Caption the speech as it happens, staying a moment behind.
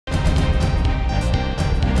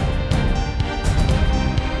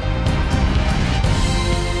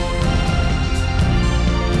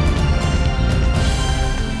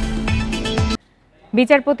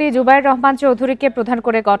বিচারপতি জুবায়ের রহমান চৌধুরীকে প্রধান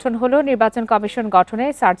করে গঠন হলো নির্বাচন কমিশন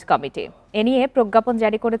গঠনের সার্চ কমিটি। এ নিয়ে প্রজ্ঞাপন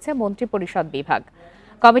জারি করেছে মন্ত্রিপরিষদ বিভাগ।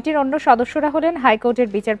 কমিটির অন্য সদস্যরা হলেন হাইকোর্টের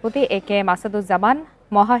বিচারপতি এ কে এম আসাদুজ্জামান,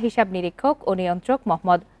 মহাহিসাব নিরীক্ষক ও নিয়ন্ত্রক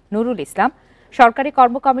মোহাম্মদ নুরুল ইসলাম, সরকারি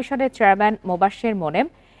কর্ম কমিশনের চেয়ারম্যান মোবাশ্বের মোনেম,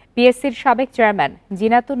 পিএসসির সাবেক চেয়ারম্যান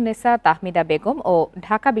জিনাতুন নেসা তাহমিদা বেগম ও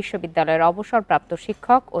ঢাকা বিশ্ববিদ্যালয়ের অবসরপ্রাপ্ত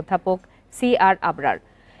শিক্ষক অধ্যাপক CR আবরার।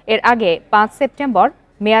 এর আগে ৫ সেপ্টেম্বর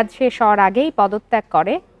মেয়াদ শেষ হওয়ার আগেই পদত্যাগ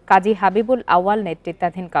করে কাজী হাবিবুল আউয়াল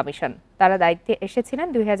নেতৃত্বাধীন কমিশন। তারা দায়িত্বে এসেছিলেন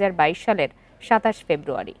 ২০২২ সালের ২৭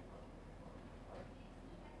 ফেব্রুয়ারি।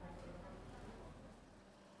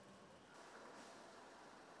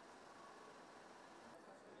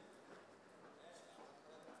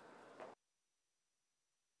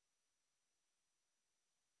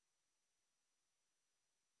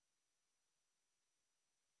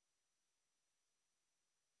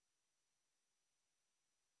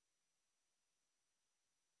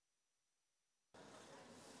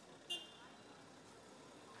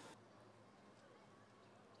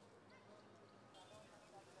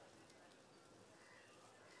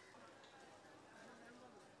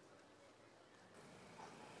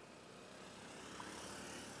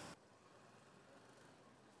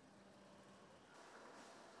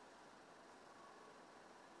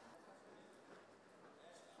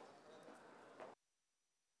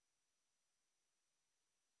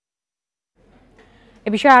 এ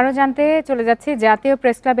বিষয়ে আরো জানতে চলে যাচ্ছি জাতীয়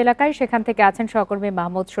প্রেস ক্লাব এলাকায়, সেখান থেকে আছেন সহকর্মী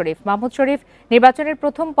মাহমুদ শরীফ। মাহমুদ শরীফ, নির্বাচনের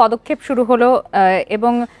প্রথম পদক্ষেপ শুরু হলো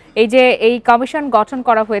এবং এই যে এই কমিশন গঠন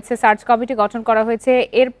করা হয়েছে, সার্চ কমিটি গঠন করা হয়েছে,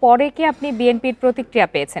 এর পরে কি আপনি বিএনপির প্রতিক্রিয়া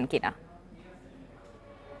পেয়েছেন কিনা?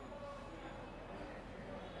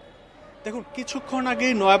 দেখুন, কিছুক্ষণ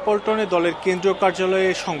আগেই নয়াপল্টনে দলের কেন্দ্রীয় কার্যালয়ে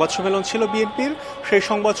সংবাদ সম্মেলন ছিল বিএনপির। সেই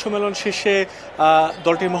সংবাদ সম্মেলন শেষে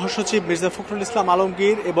দলটির মহাসচিব মির্জা ফখরুল ইসলাম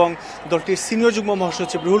আলমগীর এবং দলটির সিনিয়র যুগ্ম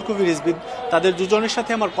মহাসচিব রুহুল কবির রিজভী, তাদের দুজনের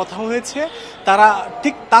সাথে আমার কথা হয়েছে। তারা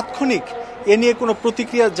ঠিক তাৎক্ষণিক এ নিয়ে কোনো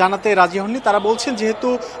প্রতিক্রিয়া জানাতে রাজি হননি। তারা বলছেন, যেহেতু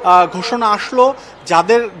ঘোষণা আসলো,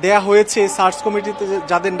 যাদের দেয়া হয়েছে সার্চ কমিটিতে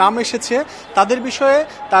যাদের নাম এসেছে, তাদের বিষয়ে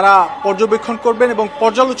তারা পর্যবেক্ষণ করবেন এবং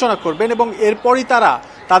পর্যালোচনা করবেন এবং এরপরই তারা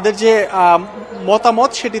তাদের যে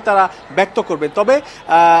মতামত সেটি তারা ব্যক্ত করবেন। তবে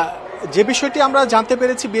যে বিষয়টি আমরা জানতে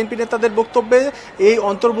পেরেছি বিএনপি নেতাদের বক্তব্যে, এই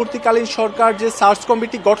অন্তর্বর্তীকালীন সরকার যে সার্চ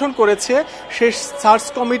কমিটি গঠন করেছে, সেই সার্চ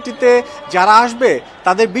কমিটিতে যারা আসবে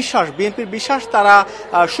তাদের বিশ্বাস, বিএনপির বিশ্বাস, তারা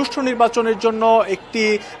সুষ্ঠু নির্বাচনের জন্য একটি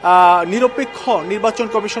নিরপেক্ষ নির্বাচন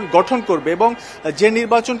কমিশন গঠন করবে এবং যে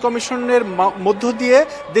নির্বাচন কমিশনের মধ্য দিয়ে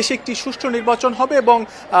দেশে একটি সুষ্ঠু নির্বাচন হবে এবং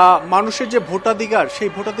মানুষের যে ভোটাধিকার, সেই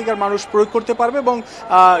ভোটাধিকার মানুষ প্রয়োগ করতে পারবে এবং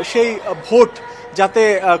সেই ভোট যাতে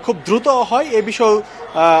খুব দ্রুত হয় এ বিষয়ে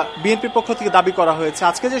বিএনপির পক্ষ থেকে দাবি করা হয়েছে।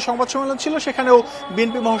 আজকে যে সংবাদ সম্মেলন ছিল সেখানেও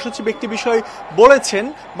বিএনপি মহাসচিব একটি বিষয় বলেছেন,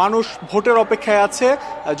 মানুষ ভোটের অপেক্ষায় আছে,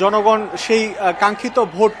 জনগণ সেই কাঙ্ক্ষিত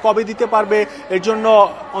ভোট কবে দিতে পারবে এর জন্য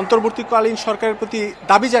অন্তর্বর্তীকালীন সরকারের প্রতি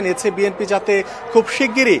দাবি জানিয়েছে বিএনপি, যাতে খুব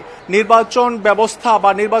শিগগিরই নির্বাচন ব্যবস্থা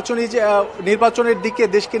বা নির্বাচনের দিকে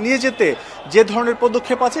দেশকে নিয়ে যেতে যে ধরনের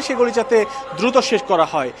পদক্ষেপ আছে সেগুলি যাতে দ্রুত শেষ করা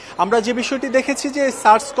হয়। আমরা যে বিষয়টি দেখেছি যে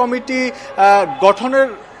সার্চ কমিটি গঠনের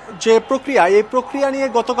যে প্রক্রিয়া, এই প্রক্রিয়া নিয়ে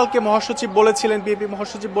গতকালকে মহাসচিব বলেছিলেন, বিএনপি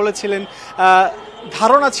মহাসচিব বলেছিলেন,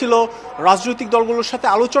 ধারণা ছিল রাজনৈতিক দলগুলোর সাথে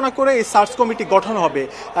আলোচনা করে এই সার্চ কমিটি গঠন হবে।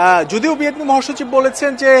 যদিও বিএনপি মহাসচিব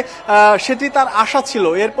বলেছেন যে সেটি তার আশা ছিল,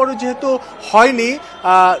 এরপরও যেহেতু হয়নি,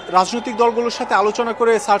 রাজনৈতিক দলগুলোর সাথে আলোচনা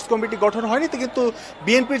করে সার্চ কমিটি গঠন হয়নি, কিন্তু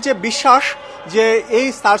বিএনপির যে বিশ্বাস যে এই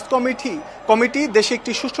সার্চ কমিটি দেশে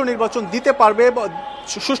একটি সুষ্ঠু নির্বাচন দিতে পারবে,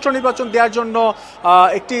 সুষ্ঠু নির্বাচন দেওয়ার জন্য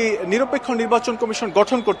একটি নিরপেক্ষ নির্বাচন কমিশন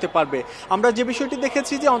গঠন করতে পারবে। আমরা যে বিষয়টি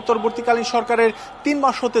দেখেছি যে অন্তর্বর্তীকালীন সরকারের ৩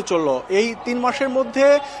 মাস হতে চলল, এই ৩ মাসের মধ্যে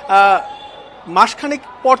মাসখানেক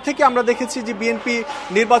পর থেকে আমরা দেখেছি যে বিএনপি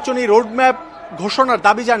নির্বাচনী রোডম্যাপ ঘোষণার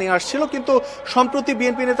দাবি জানিয়ে আসছিল, কিন্তু সম্প্রতি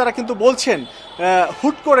বিএনপি নেতারা কিন্তু বলছেন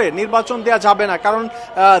হুট করে নির্বাচন দেওয়া যাবে না, কারণ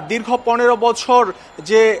দীর্ঘ ১৫ বছর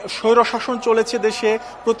যে স্বৈরশাসন চলেছে দেশে,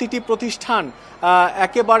 প্রতিটি প্রতিষ্ঠান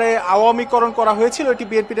একেবারে আওয়ামীকরণ করা হয়েছিল, এটি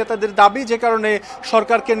বিএনপি নেতাদের দাবি, যে কারণে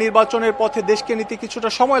সরকারকে নির্বাচনের পথে দেশকে নিতে কিছুটা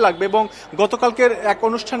সময় লাগবে। এবং গতকালকের এক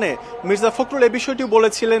অনুষ্ঠানে মির্জা ফখরুল এই বিষয়টিও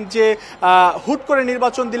বলেছিলেন যে হুট করে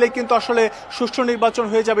নির্বাচন দিলে কিন্তু আসলে সুষ্ঠু নির্বাচন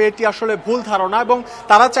হয়ে যাবে, এটি আসলে ভুল ধারণা এবং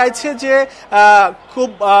তারা চাইছে যে খুব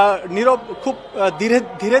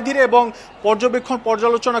ধীরে ধীরে এবং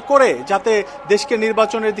পর্যালোচনা করে যাতে দেশকে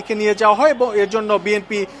নির্বাচনের দিকে নিয়ে যাওয়া হয় এবং এর জন্য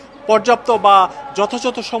বিএনপি পর্যাপ্ত বা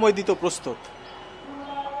যথাযথ সময় দিতে প্রস্তুত।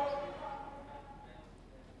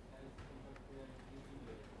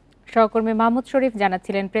 সহকর্মী মাহমুদ শরীফ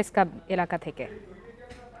জানাচ্ছিলেন প্রেস ক্লাব এলাকা থেকে।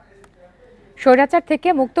 স্বৈরাচার থেকে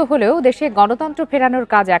মুক্ত হলেও দেশে গণতন্ত্র ফেরানোর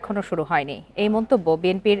কাজ এখনো শুরু হয়নি, এই মন্তব্য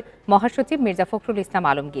বিএনপির মহাসচিব মির্জা ফখরুল ইসলাম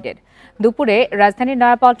আলমগীরের। দুপুরে রাজধানীর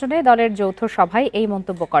নয়াপল্টনে দলের যৌথ সভায় এই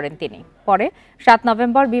মন্তব্য করেন তিনি। পরে ৭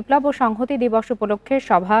 নভেম্বর বিপ্লব ও সংহতি দিবস উপলক্ষে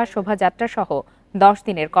সভা, শোভাযাত্রা সহ ১০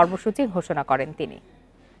 দিনের কর্মসূচি ঘোষণা করেন তিনি।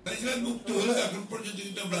 মুক্ত হলে এখন পর্যন্ত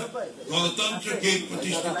কিন্তু আমরা গণতন্ত্রকে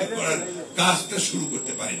প্রতিষ্ঠিত করার কাজটা শুরু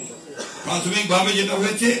করতে পারিনি। প্রাথমিকভাবে যেটা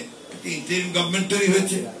হয়েছে, ইন্টারিম গভর্নমেন্ট তৈরি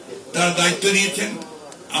হয়েছে, তারা দায়িত্ব নিয়েছেন,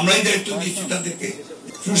 আমরাই দায়িত্ব দিয়েছি তাদেরকে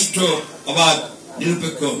সুষ্ঠু, অবাধ,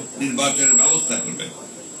 নিরপেক্ষ নির্বাচনের ব্যবস্থা করবেন।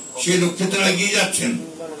 সেই লক্ষ্যে তারা এগিয়ে যাচ্ছেন,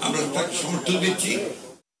 আমরা তাকে সমর্থন দিচ্ছি।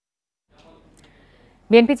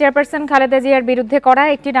 বিএনপি চেয়ারপারসন খালেদা জিয়ার বিরুদ্ধে করা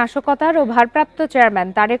একটি নাশকতার ও ভারপ্রাপ্ত চেয়ারম্যান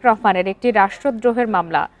তারেক রহমানের একটি রাষ্ট্রদ্রোহের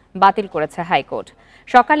মামলা বাতিল করেছে হাইকোর্ট।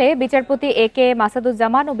 সকালে বিচারপতি এ.কে.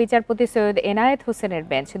 মাসাদুজ্জামান ও বিচারপতি সৈয়দ এনায়েত হোসেনের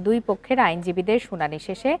বেঞ্চ দুই পক্ষের আইনজীবীদের শুনানি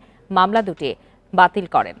শেষে মামলা দুটি বাতিল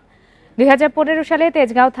করেন। ২০১৫ সালে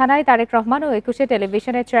তেজগাঁও থানায় তারেক রহমান ও ২১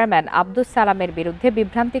 টেলিভিশনের চেয়ারম্যান আব্দুস সালামের বিরুদ্ধে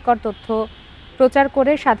বিভ্রান্তিকর তথ্য প্রচার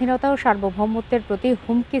করে স্বাধীনতা ও সার্বভৌমত্বের প্রতি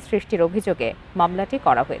হুমকি সৃষ্টির অভিযোগে মামলাটি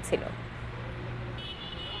করা হয়েছিল।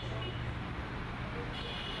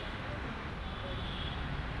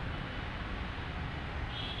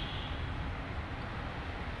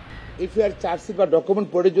 এফআইআর চার্জশিট বা ডকুমেন্ট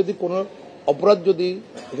পড়ে যদি কোনো অপরাধ যদি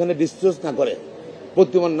এখানে ডিসক্লোজ না করে,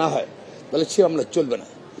 প্রতিমান না হয়, তাহলে সে মামলা চলবে না।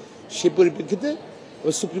 সে পরিপ্রেক্ষিতে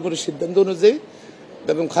সুপ্রিম কোর্টের সিদ্ধান্ত অনুযায়ী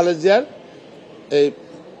এবং খালেদা জিয়ার এই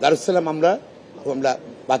দারুসালাম মামলা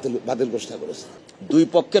বাতিল ঘোষণা করেছে। দুই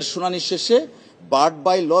পক্ষের শুনানি শেষে বার্ড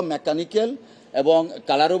বাই ল মেকানিক্যাল এবং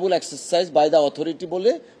colourable exercise by the authority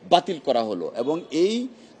বলে বাতিল করা হলো, এবং এই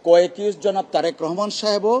কয়েকিউজ জনাব তারেক রহমান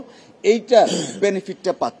সাহেবও এইটা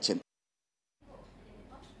বেনিফিটটা পাচ্ছেন।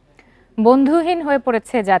 বন্ধুহীন হয়ে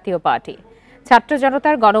পড়েছে জাতীয় পার্টি। ছাত্র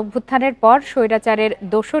জনতার গণঅভ্যুত্থানের পর স্বৈরাচারের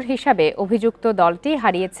দোসর হিসাবে অভিযুক্ত দলটি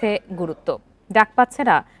হারিয়েছে গুরুত্ব, ডাক পাচ্ছে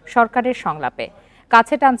না সরকারের সংলাপে,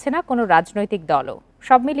 কাছে টানছে না কোনো রাজনৈতিক দলও।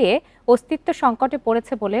 সব মিলিয়ে অস্তিত্ব সংকটে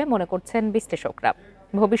পড়েছে বলে মনে করছেন বিশ্লেষকরা।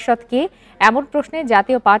 ভবিষ্যৎ কি, এমন প্রশ্নে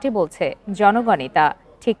জাতীয় পার্টি বলছে জনগণই তা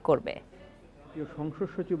ঠিক করবে। সংসদ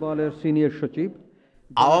সচিবালয়ের সিনিয়র সচিব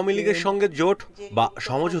আওয়ামী লীগের সঙ্গে জোট বা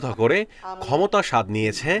সমঝোতা করে ক্ষমতা স্বাদ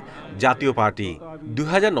নিয়েছে জাতীয় পার্টি।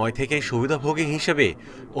 ২০০৯ থেকে সুবিধাভোগী হিসেবে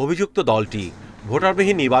অভিযুক্ত দলটি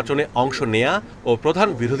ভোটারবিহীন নির্বাচনে অংশ নেয়া ও প্রধান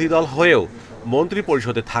বিরোধী দল হয়েও মন্ত্রী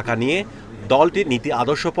পরিষদে থাকা নিয়ে দলটির নীতি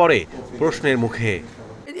আদর্শ পড়ে প্রশ্নের মুখে।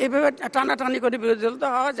 এইভাবে টানাটানি করে বিরোধী দল তো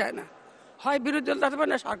হওয়া যায় না, হয় বিরোধী দল থাকতে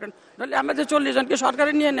পারে না সরকার, নাহলে আমাদের ৪০ জনকে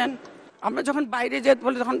সরকারে নিয়ে নেন। আমরা যখন বাইরে যেতে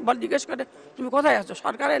বলি তখন জিজ্ঞেস করে তুমি কোথায় আছো,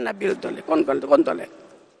 সরকারের না বিরোধী দলে, কোন দলে,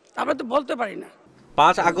 আমরা তো বলতে পারি না।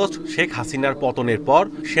 ৫ আগস্ট শেখ হাসিনার পতনের পর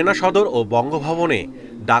সেনা সদর ও বঙ্গভবনে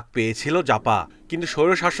ডাক পেয়েছিল জাপা, কিন্তু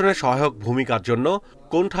স্বৈরশাসনের সহায়ক ভূমিকার জন্য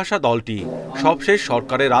কোণঠাসা দলটি সবশেষ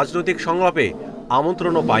সরকারের রাজনৈতিক সংলাপে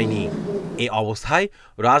আমন্ত্রণও পায়নি। এই অবস্থায়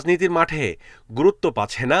রাজনীতির মাঠে গুরুত্ব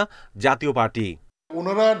পাচ্ছে না জাতীয় পার্টি।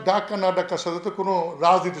 ওনারা ডাকা না ডাকার সাথে তো কোনো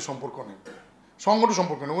রাজনীতি সম্পর্ক নেই, সংগঠন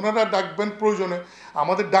সম্পর্ক নেই। ওনারা ডাকবেন প্রয়োজনে,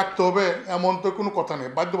 আমাদের ডাকতে হবে এমন তো কোনো কথা নেই,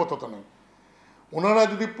 বাধ্যবাধকতা নেই। ওনারা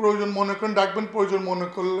যদি প্রয়োজন মনে করেন ডাকবেন, প্রয়োজন মনে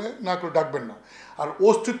করলে না করে ডাকবেন না। আর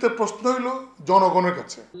অস্তিত্বের প্রশ্ন হইল জনগণের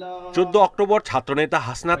কাছে। ১৪ অক্টোবর ছাত্রনেতা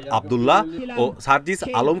হাসনাত আব্দুল্লাহ ও সার্জিস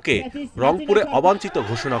আলমকে রংপুরে অবাঞ্ছিত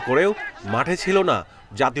ঘোষণা করেও মাঠে ছিল না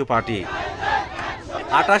জাতীয় পার্টি।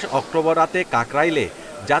 ২৮ অক্টোবর রাতে কাকরাইলে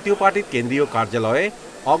জাতীয় পার্টির কেন্দ্রীয় কার্যালয়ে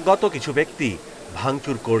অজ্ঞাত কিছু ব্যক্তি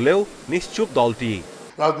ভাঙচুর করলেও নিশ্চুপ দলটি।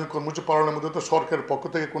 রাজনৈতিক কর্মসূচি পালনের মধ্যে তো সরকারের পক্ষ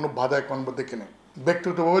থেকে কোনো বাধা এখন দেখে নেই।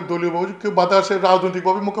 ব্যক্তিগতভাবে, দলীয়ভাবে কেউ বাধা আসে,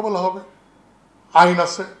 রাজনৈতিকভাবে মোকাবেলা হবে। আইন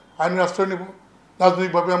আছে, আইনের আশ্রয় নেব,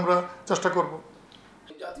 রাজনৈতিকভাবে আমরা চেষ্টা করব।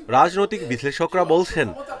 রাজনৈতিক বিশ্লেষকরা বলছেন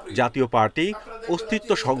জাতীয় পার্টি অস্তিত্ব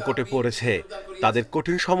সংকটে পড়েছে, তাদের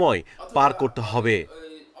কঠিন সময় পার করতে হবে।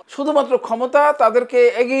 শুধুমাত্র ক্ষমতা তাদেরকে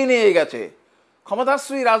এগিয়ে নিয়ে গেছে,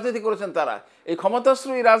 ক্ষমতাশ্রয়ী রাজনীতি করেছেন তারা। এই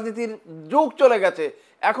ক্ষমতাশ্রয়ী রাজনীতির যুগ চলে গেছে।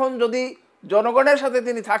 এখন যদি জনগণের সাথে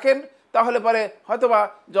তিনি থাকেন তাহলে পরে হয়তোবা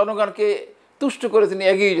জনগণকে তুষ্ট করে তিনি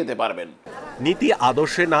এগিয়ে যেতে পারবেন। নীতি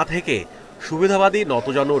আদর্শে না থেকে সুবিধাবাদী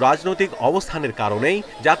নতজানু রাজনৈতিক অবস্থানের কারণেই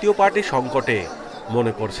জাতীয় পার্টি সংকটে,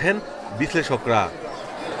 মনে করছেন বিশ্লেষকরা।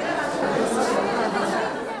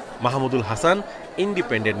 Mahmudul Hasan,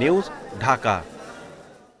 independent news, Dhaka.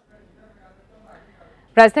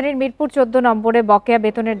 রাজধানীর মিরপুর ১৪ নম্বরে বকেয়া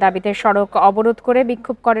বেতনের দাবিতে সড়ক অবরোধ করে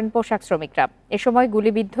বিক্ষোভ করেন পোশাক শ্রমিকরা। এ সময়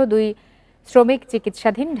গুলিবিদ্ধ ২ শ্রমিক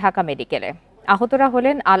চিকিৎসাধীন ঢাকা মেডিকেলে। আহতরা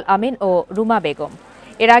হলেন আল আমিন ও রুমা বেগম।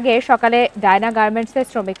 এর আগে সকালে ডায়না গার্মেন্টসের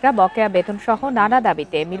শ্রমিকরা বকেয়া বেতন সহ নানা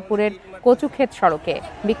দাবিতে মিরপুরের কচুক্ষেত সড়কে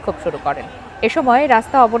বিক্ষোভ শুরু করেন। এ সময়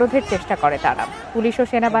রাস্তা অবরোধের চেষ্টা করে তারা। পুলিশ ও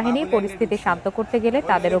সেনাবাহিনী পরিস্থিতি শান্ত করতে গেলে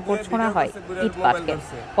তাদের ওপর ছোড়া হয় ইট পাটকেল।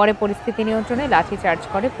 পরে পরিস্থিতি নিয়ন্ত্রণে লাঠিচার্জ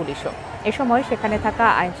করে পুলিশও। এ সময় সেখানে থাকা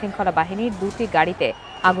আইনশৃঙ্খলা বাহিনীর 2টি গাড়িতে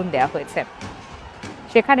আগুন দেওয়া হয়েছে।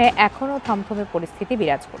 সেখানে এখনও থমথমে পরিস্থিতি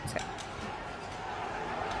বিরাজ করছে।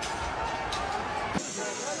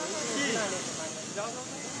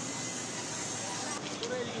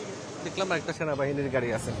 দেখলাম একটা সেনাবাহিনীর গাড়ি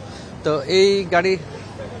আছে, তো এই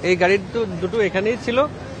গাড়ির দুটো এখানেই ছিল।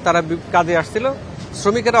 তারা কাজে আসছিল।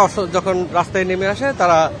 শ্রমিকেরা যখন রাস্তায় নেমে আসে,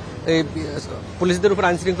 তারা এই পুলিশদের উপর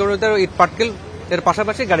আইনশৃঙ্খলা ইট পাটকেল এর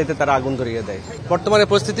পাশাপাশি গাড়িতে তারা আগুন ধরিয়ে দেয়। বর্তমানে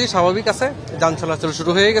পরিস্থিতি স্বাভাবিক আছে, যান চলাচল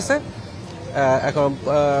শুরু হয়ে গেছে। এখন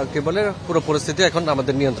কি বলে, পুরো পরিস্থিতি এখন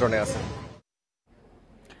আমাদের নিয়ন্ত্রণে আছে।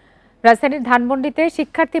 রাজধানীর ধানমন্ডিতে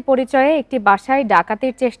শিক্ষার্থী পরিচয়ে একটি বাসায়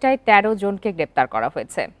ডাকাতির চেষ্টায় 13 জনকে গ্রেপ্তার করা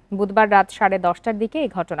হয়েছে। বুধবার রাত 10:30টার দিকে এই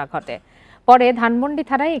ঘটনা ঘটে। পরে ধানমন্ডি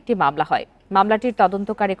থানায় একটি মামলা হয়। মামলাটির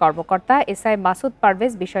তদন্তকারী কর্মকর্তা এসআই মাসুদ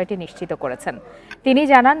পারভেজ বিষয়টি নিশ্চিত করেছেন। তিনি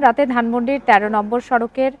জানান, রাতে ধানমন্ডির 13 নম্বর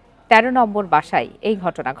সড়কের 13 নম্বর বাসায় এই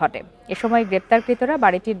ঘটনা ঘটে। এ সময় গ্রেপ্তারকৃতরা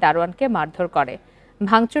বাড়িটির দারোয়ানকে মারধর করে,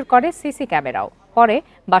 ভাঙচুর করে সিসি ক্যামেরাও। পরে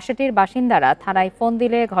বাসাটির বাসিন্দারা থানায় ফোন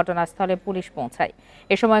দিলে ঘটনাস্থলে পুলিশ পৌঁছায়।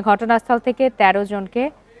 এ সময় ঘটনাস্থল থেকে 13 জনকে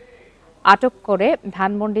আটক করে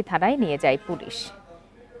ধানমন্ডি থানায় নিয়ে যায় পুলিশ।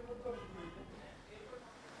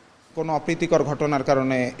 কোনো অপ্রীতিকর ঘটনার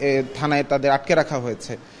কারণে থানায় তাদের আটকে রাখা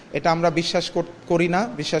হয়েছে, এটা আমরা বিশ্বাস করি না,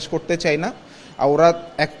 বিশ্বাস করতে চাই না। ওরা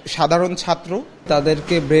এক সাধারণ ছাত্র,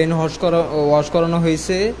 তাদেরকে ব্রেন ওয়াশ করানো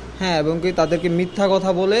হয়েছে, হ্যাঁ, এবং কি তাদেরকে মিথ্যা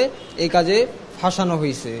কথা বলে এই কাজে ফাঁসানো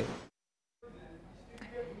হয়েছে।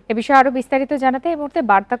 এ বিষয়ে আরো বিস্তারিত জানাতে এই মুহূর্তে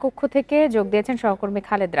বার্তা কক্ষ থেকে যোগ দিয়েছেন সহকর্মী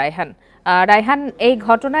খালেদ রায়হান। রায়হান, এই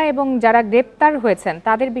ঘটনা এবং যারা গ্রেপ্তার হয়েছেন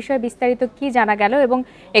তাদের বিষয়ে বিস্তারিত কি জানা গেল এবং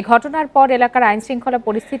এই ঘটনার পর এলাকার আইনশৃঙ্খলা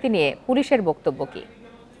পরিস্থিতি নিয়ে পুলিশের বক্তব্য কি?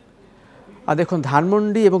 দেখুন,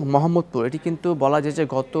 ধানমন্ডি এবং মোহাম্মদপুর এটি কিন্তু বলা যায় যে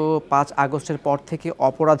গত 5 আগস্টের পর থেকে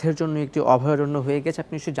অপরাধের জন্য একটি অভয়ারণ্য হয়ে গেছে।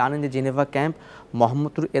 আপনি নিশ্চয়ই জানেন যে জেনেভা ক্যাম্প,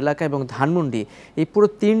 মোহাম্মদপুর এলাকা এবং ধানমন্ডি, এই পুরো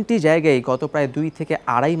 3টি জায়গায় গত প্রায় 2 থেকে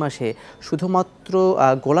আড়াই মাসে শুধুমাত্র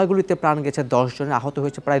গোলাগুলিতে প্রাণ গেছে 10 জনের, আহত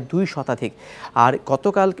হয়েছে প্রায় 2 শতাধিক। আর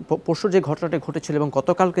পরশু যে ঘটনাটি ঘটেছিল এবং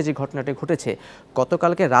গতকালকে যে ঘটনাটি ঘটেছে,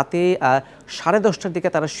 গতকালকে রাতে 10:30টার দিকে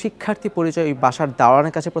তারা শিক্ষার্থী পরিচয় ওই বাসার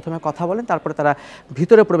দারোয়ানের কাছে প্রথমে কথা বলেন, তারপরে তারা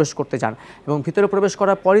ভিতরে প্রবেশ করতে যান এবং ভিতরে প্রবেশ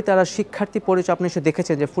করার পরই তারা শিক্ষার্থী পরিচয়, আপনি এসে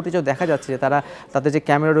দেখেছেন যে ফুটেজও দেখা যাচ্ছে যে তারা তাদের যে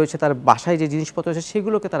ক্যামেরা রয়েছে, তার বাসায় যে জিনিসপত্র রয়েছে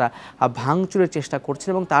সেগুলোকে তারা ভাঙচুরের চেষ্টা করছেন।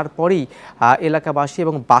 এবং তারপরেই এলাকাবাসী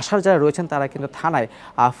এবং বাসার যারা রয়েছেন তারা কিন্তু থানায়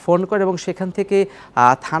ফোন করে এবং সেখান থেকে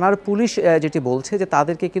থানার পুলিশ যেটি বলছে যে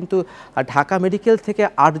তাদেরকে কিন্তু ঢাকা মেডিকেল থেকে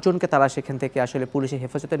 8 জনকে তারা সেখান থেকে আসলে পুলিশের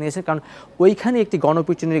হেফাজতে নিয়েছেন, কারণ ওইখানে একটি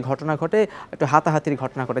গণপিটুনির ঘটনা ঘটে, একটু হাতাহাতির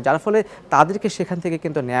ঘটনা ঘটে, যার ফলে তাদেরকে সেখান থেকে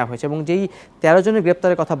কিন্তু নেওয়া হয়েছে। এবং যেই 13 জনের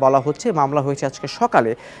গ্রেপ্তারের কথা বলা হচ্ছে, মামলা হয়েছে আজকে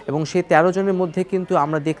সকালে, এবং সেই 13 জনের মধ্যে কিন্তু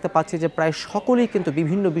আমরা দেখতে পাচ্ছি যে প্রায় সকলেই কিন্তু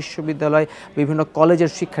বিভিন্ন বিশ্ববিদ্যালয়, বিভিন্ন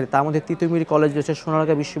কলেজের শিক্ষার্থী। তার মধ্যে তিতুমির কলেজ রয়েছে,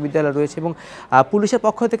 সোনারগাঁ বিশ্ববিদ্যালয় রয়েছে। এবং পুলিশের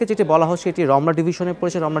পক্ষ থেকে যেটি বলা হচ্ছে, এটি রমনা ডিভিশনে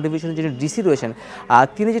পড়েছে। রমনা ডিভিশনের যিনি ডিসি রয়েছেন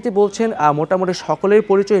তিনি যেটি বলছেন, মোটামুটি সকলের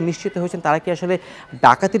পরিচয় নিশ্চিত হয়েছেন। তারা কি আসলে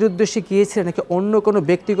ডাকাতির উদ্দেশ্যে গিয়েছিলেন, নাকি অন্য কোনো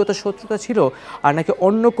ব্যক্তিগত শত্রুতা ছিল, আর নাকি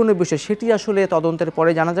অন্য কোনো বিষয়, সেটি আসলে তদন্তের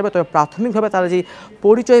পরে জানা যাবে। তবে প্রাথমিকভাবে তারা যে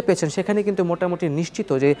পরিচয় পেয়েছেন সেখানে কিন্তু মোটামুটি নিশ্চিত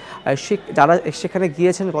যে যারা সেখানে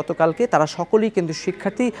গিয়েছেন গতকালকে তারা সকলেই কিন্তু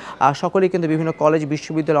শিক্ষার্থী, সকলেই কিন্তু বিভিন্ন কলেজ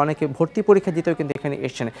বিশ্ববিদ্যালয়, অনেকে ভর্তি পরীক্ষা দিতেও কিন্তু এখানে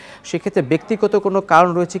এসেছেন। সেক্ষেত্রে ব্যক্তিগত কোনো কারণ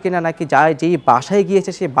রয়েছে কিনা, নাকি যেই বাসায়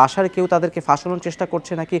গিয়েছে সেই বাসার কেউ তাদেরকে ফাঁসানোর চেষ্টা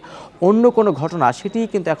করছে, নাকি অন্য কোনো ঘটনা, সেটিই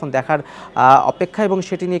কিন্তু এখন দেখার অপেক্ষা। এবং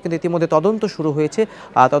সেটি নিয়ে কিন্তু ইতিমধ্যে তদন্ত শুরু হয়েছে,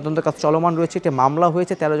 তদন্ত কাজ চলমান রয়েছে। একটি মামলা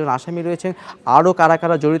হয়েছে, 13 জন আসামি রয়েছেন। আরও কারা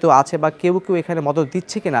কারা জড়িত আছে বা কেউ এখানে মদত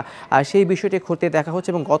দিচ্ছে কিনা সেই বিষয়টি খতিয়ে দেখা হচ্ছে।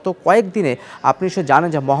 এবং গত কয়েকদিনে আপনি নিশ্চয়ই জানেন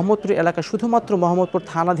যে মোহাম্মদপুর এলাকা, শুধুমাত্র মোহাম্মদপুর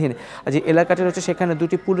থানাধীন যে এলাকাটি রয়েছে, সেখানে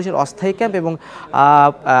 2টি পুলিশের অস্থায়ী ক্যাম্প এবং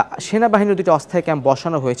সেনাবাহিনীর 2টি অস্থায়ী ক্যাম্প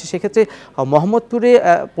বসানো হয়েছে। সেক্ষেত্রে মোহাম্মদপুরে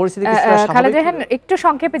পরিস্থিতি খালেদ রায়হান, একটু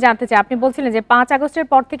সংক্ষেপে জানতে চাই, আপনি বলছিলেন যে 5 আগস্টের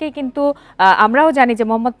পর থেকেই কিন্তু আমরাও জানি যে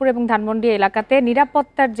মোহাম্মদপুর এবং ধানমন্ডি এলাকাতে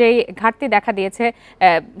নিরাপত্তার যে ঘাটতি দেখা দিয়েছে,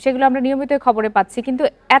 সেগুলো আমরা নিয়মিত খবরে পাচ্ছি, কিন্তু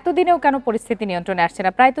এতদিনেও কেন পরিস্থিতি নিয়ন্ত্রণে আসছে না?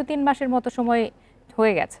 প্রায় তো 3 মাসের মতো সময়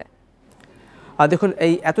হয়ে গেছে। দেখুন,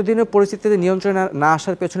 এই এতদিনের পরিস্থিতিতে নিয়ন্ত্রণে না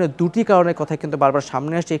আসার পেছনে 2টি কারণের কথা কিন্তু বারবার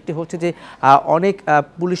সামনে আসছে। একটি হচ্ছে যে অনেক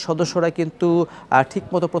পুলিশ সদস্যরা কিন্তু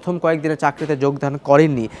ঠিকমতো প্রথম কয়েকদিনের চাকরিতে যোগদান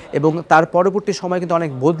করেননি এবং তার পরবর্তী সময় কিন্তু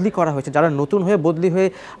অনেক বদলি করা হয়েছে। যারা নতুন হয়ে বদলি হয়ে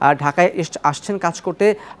ঢাকায় আসছেন কাজ করতে,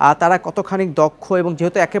 তারা কতখানি দক্ষ, এবং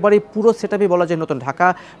যেহেতু একেবারেই পুরো সেটআপই বলা যায় নতুন, ঢাকা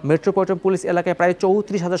মেট্রোপলিটন পুলিশ এলাকায় প্রায়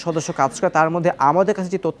 34,000 সদস্য কাজ করে। তার মধ্যে আমাদের কাছে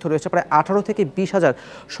যে তথ্য রয়েছে, প্রায় 18 থেকে 20,000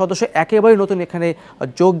 সদস্য একেবারেই নতুন এখানে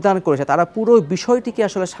যোগদান করেছে। তারা পুরো বিষয়টিকে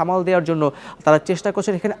আসলে সামাল দেওয়ার জন্য তারা চেষ্টা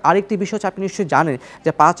করছেন। এখানে আরেকটি বিষয় হচ্ছে, আপনি নিশ্চয়ই জানেন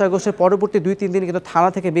যে 5 আগস্টের পরবর্তী 2-3 দিন কিন্তু থানা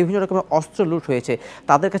থেকে বিভিন্ন রকমের অস্ত্র লুট হয়েছে।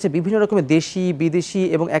 তাদের কাছে বিভিন্ন রকমের দেশি বিদেশি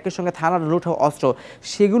এবং একই সঙ্গে থানার লুট হওয়া অস্ত্র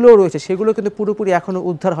সেগুলোও রয়েছে, সেগুলো কিন্তু পুরোপুরি এখনও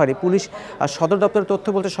উদ্ধার হয়নি। পুলিশ সদর দপ্তরের তথ্য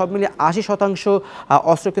বলতে সব মিলিয়ে 80%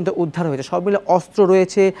 অস্ত্র কিন্তু উদ্ধার হয়েছে। সব মিলিয়ে অস্ত্র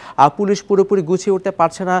রয়েছে, পুলিশ পুরোপুরি গুছিয়ে উঠতে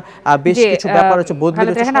পারছে না, বেশ কিছু ব্যাপার হচ্ছে বদলে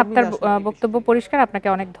গেছে। আপনার বক্তব্য পরিষ্কার, আপনাকে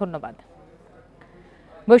অনেক ধন্যবাদ।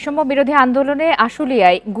 বৈষম্য বিরোধী আন্দোলনে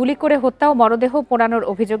আশুলিয়ায় গুলি করে হত্যা ও মরদেহ পোড়ানোর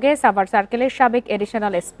অভিযোগে সাভার সার্কেলের সাবেক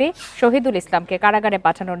এডিশনাল এসপি শহীদুল ইসলামকে কারাগারে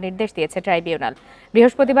পাঠানোর নির্দেশ দিয়েছে ট্রাইব্যুনাল।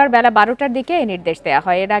 বৃহস্পতিবার বেলা 12টার দিকে এই নির্দেশ দেওয়া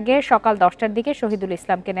হয়। এর আগে সকাল 10টার দিকে শহীদুল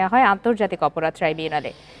ইসলামকে নেওয়া হয় আন্তর্জাতিক অপরাধ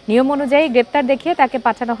ট্রাইব্যুনালে। নিয়ম অনুযায়ী গ্রেপ্তার দেখিয়ে তাকে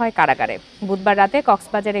পাঠানো হয় কারাগারে। বুধবার রাতে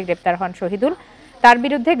কক্সবাজারে গ্রেপ্তার হন শহীদুল। তার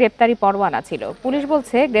বিরুদ্ধে গ্রেপ্তারি পরোয়ানা ছিল। পুলিশ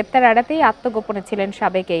বলছে, গ্রেপ্তার এড়াতেই আত্মগোপনে ছিলেন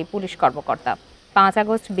সাবেক এই পুলিশ কর্মকর্তা। 5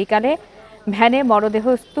 আগস্ট বিকালে ভ্যানে মরদেহ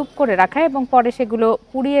স্তূপ করে রাখা এবং পরে সেগুলো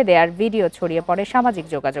পুড়িয়ে দেওয়ার ভিডিও ছড়িয়ে পড়ে সামাজিক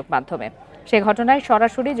যোগাযোগ মাধ্যমে। সে ঘটনায়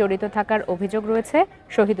সরাসরি জড়িত থাকার অভিযোগ রয়েছে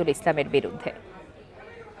শহীদুল ইসলামের বিরুদ্ধে।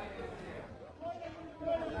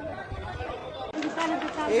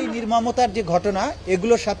 এই নির্মমতার যে ঘটনা,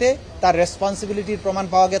 এগুলোর সাথে তার রেসপন্সিবিলিটির প্রমাণ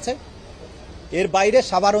পাওয়া গেছে। এর বাইরে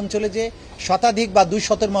সাভার অঞ্চলে যে শতাধিক বা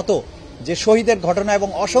 200-এর মতো যে শহীদের ঘটনা এবং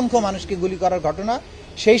অসংখ্য মানুষকে গুলি করার ঘটনা,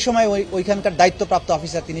 সেই সময় ওইখানকার দায়িত্বপ্রাপ্ত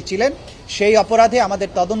অফিসার তিনি ছিলেন। সেই অপরাধে আমাদের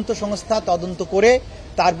তদন্ত সংস্থা তদন্ত করে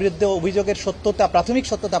তার বিরুদ্ধে অভিযোগের সত্যতা, প্রাথমিক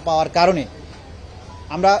সত্যতা পাওয়ার কারণে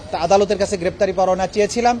আমরা আদালতের কাছে গ্রেপ্তারি পরোয়ানা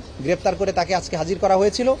চেয়েছিলাম। গ্রেপ্তার করে তাকে আজকে হাজির করা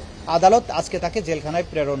হয়েছিল। আদালত আজকে তাকে জেলখানায়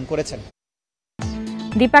প্রেরণ করেছেন।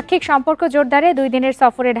 দ্বিপাক্ষিক সম্পর্ক জোরদারে 2 দিনের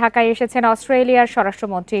সফরে ঢাকায় এসেছেন অস্ট্রেলিয়ার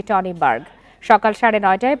স্বরাষ্ট্রমন্ত্রী টনি বার্গ। সকাল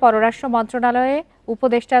 9:30টায় পররাষ্ট্র মন্ত্রণালয়ে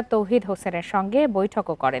উপদেষ্টা তৌহিদ হোসেনের সঙ্গে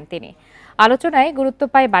বৈঠকও করেন তিনি। আলোচনায় গুরুত্ব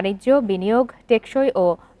পায় বাণিজ্য, বিনিয়োগ, টেকসই ও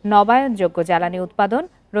নবায়নযোগ্য জ্বালানি উৎপাদন,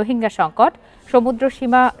 রোহিঙ্গা সংকট, সমুদ্র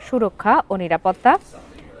সীমা সুরক্ষা ও নিরাপত্তা,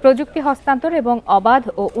 প্রযুক্তি হস্তান্তর এবং অবাধ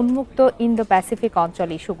ও উন্মুক্ত ইন্দো প্যাসিফিক অঞ্চল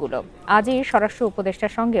ইস্যুগুলো। আজই স্বরাষ্ট্র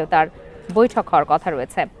উপদেষ্টার সঙ্গেও তার বৈঠক হওয়ার কথা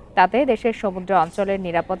রয়েছে। তাতে দেশের সমুদ্র অঞ্চলের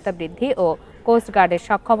নিরাপত্তা বৃদ্ধি ও কোস্টগার্ডের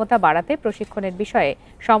সক্ষমতা বাড়াতে প্রশিক্ষণের বিষয়ে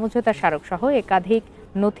সমঝোতা স্মারক সহ একাধিক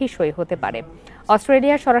নথি সই হতে পারে।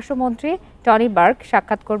 অস্ট্রেলিয়ার স্বরাষ্ট্রমন্ত্রী টনি বার্গ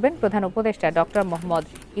সাক্ষাৎ করবেন প্রধান উপদেষ্টা ডক্টর মোহাম্মদ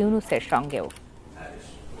ইউনুসের সঙ্গেও।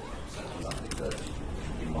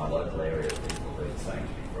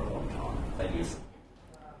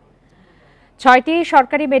 6টি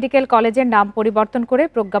সরকারি মেডিকেল কলেজের নাম পরিবর্তন করে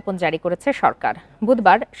প্রজ্ঞাপন জারি করেছে সরকার।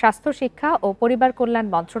 বুধবার স্বাস্থ্য, শিক্ষা ও পরিবার কল্যাণ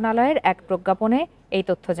মন্ত্রণালয়ের এক প্রজ্ঞাপনে এই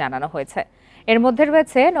তথ্য জানানো হয়েছে। এর মধ্যে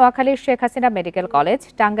রয়েছে নোয়াখালীর শেখ হাসিনা মেডিকেল কলেজ,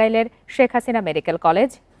 টাঙ্গাইলের শেখ হাসিনা মেডিকেল কলেজ,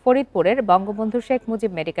 ফরিদপুরের বঙ্গবন্ধু শেখ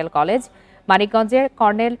মুজিব মেডিকেল কলেজ, মানিকগঞ্জের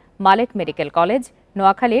কর্নেল মালেক মেডিকেল কলেজ,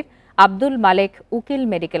 নোয়াখালীর আব্দুল মালেক উকিল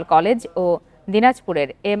মেডিকেল কলেজ ও দিনাজপুরের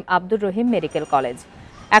M Abdur Rahim medical college.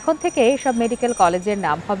 এখন থেকে এইসব মেডিকেল কলেজের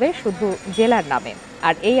নাম হবে শুধু জেলার নামে,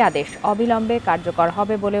 আর এই আদেশ অবিলম্বে কার্যকর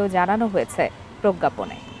হবে বলেও জানানো হয়েছে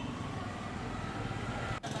প্রজ্ঞাপনে।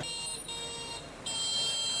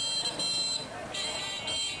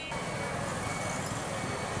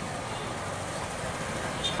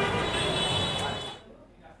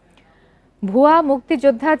 ভুয়া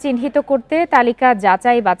মুক্তিযোদ্ধা চিহ্নিত করতে তালিকা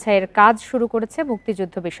যাচাই বাছাইয়ের কাজ শুরু করেছে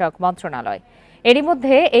মুক্তিযুদ্ধ বিষয়ক মন্ত্রণালয়। এরই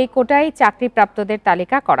মধ্যে এই কোটায় চাকরিপ্রাপ্তদের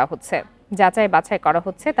তালিকা করা হচ্ছে। যাচাই বাছাই করা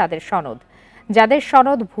হচ্ছে তাদের সনদ। যাদের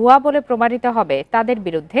সনদ ভুয়া বলে প্রমাণিত হবে তাদের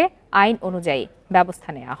বিরুদ্ধে আইন অনুযায়ী ব্যবস্থা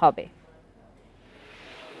নেওয়া হবে।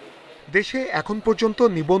 দেশে এখন পর্যন্ত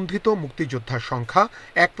নিবন্ধিত মুক্তিযোদ্ধার সংখ্যা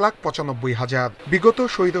 1,95,000। বিগত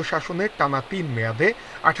স্বৈর শাসনের টানা 3 মেয়াদে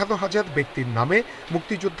 18,000 ব্যক্তির নামে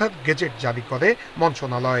মুক্তিযোদ্ধার গেজেট জারি করে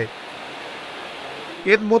মন্ত্রণালয়।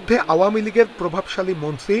 এর মধ্যে আওয়ামী লীগের প্রভাবশালী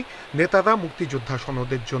মন্ত্রী নেতারা মুক্তিযোদ্ধা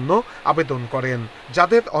সনদের জন্য আবেদন করেন,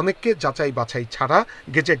 যাদের অনেককে যাচাই বাছাই ছাড়া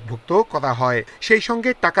গেজেটভুক্ত করা হয়। সেই সঙ্গে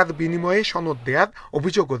টাকার বিনিময়ে সনদ দেওয়ার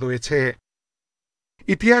অভিযোগও রয়েছে।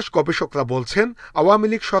 ইতিহাস গবেষকরা বলছেন, আওয়ামী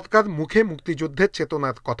লীগ সরকার মুখে মুক্তিযুদ্ধের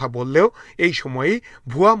চেতনার কথা বললেও এই সময়েই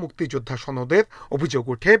ভুয়া মুক্তিযোদ্ধা সনদের অভিযোগ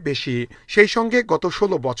ওঠে বেশি। সেই সঙ্গে গত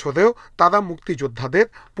 16 বছরেও তারা মুক্তিযোদ্ধাদের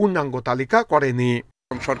পূর্ণাঙ্গ তালিকা করেনি।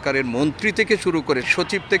 সরকারের মন্ত্রী থেকে শুরু করে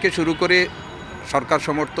সচিব থেকে শুরু করে সরকার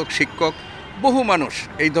সমর্থক শিক্ষক বহু মানুষ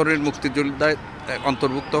এই ধরনের মুক্তিযোদ্ধায়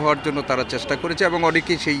অন্তর্ভুক্ত হওয়ার জন্য তারা চেষ্টা করেছে এবং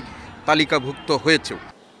অনেকেই সেই তালিকাভুক্ত হয়েছে।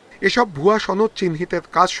 এসব ভুয়া সনদ চিহ্নিতের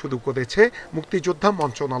কাজ শুরু করেছে মুক্তিযোদ্ধা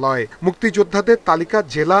মন্ত্রণালয়। মুক্তিযোদ্ধাদের তালিকা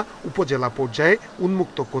জেলা, উপজেলা পর্যায়ে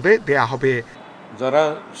উন্মুক্ত করে দেয়া হবে। যারা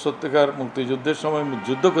সত্যিকার মুক্তিযুদ্ধের সময়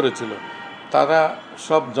যুদ্ধ করেছিল তারা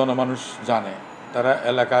সব জনমানুষ জানে, তারা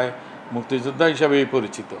এলাকায় মুক্তিযোদ্ধা হিসাবেই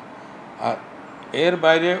পরিচিত। আর এর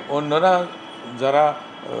বাইরে অন্যরা যারা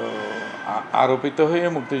আরোপিত হয়ে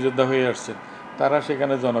মুক্তিযোদ্ধা হয়ে আসছেন তারা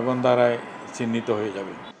সেখানে জনগণ দ্বারাই চিহ্নিত হয়ে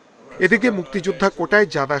যাবে। এদিকে মুক্তিযোদ্ধা কোটায়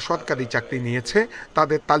যারা সরকারি চাকরি নিয়েছে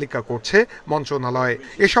তাদের তালিকা করছে মন্ত্রণালয়।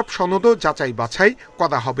 এসব সনদও যাচাই বাছাই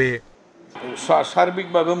করা হবে।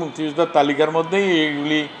 সার্বিকভাবে মুক্তিযোদ্ধার তালিকার মধ্যেই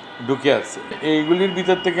এইগুলি ঢুকে আছে। এইগুলির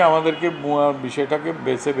ভিতর থেকে আমাদেরকে বিষয়টাকে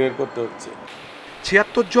বেছে বের করতে হচ্ছে।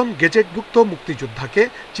 ৭৬ জন গেজেটভুক্ত মুক্তিযোদ্ধাকে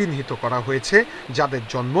চিহ্নিত করা হয়েছে, যাদের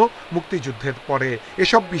জন্ম মুক্তিযুদ্ধের পরে।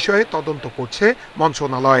 এসব বিষয়ে তদন্ত করছে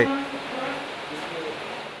মন্ত্রণালয়।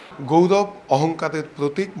 গৌরব অহংকারের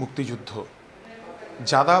প্রতীক মুক্তিযুদ্ধ।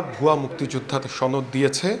 যারা ভুয়া মুক্তিযোদ্ধার সনদ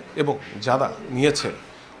দিয়েছে এবং যারা নিয়েছে,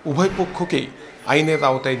 উভয় পক্ষকেই আইনের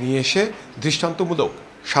আওতায় নিয়ে এসে দৃষ্টান্তমূলক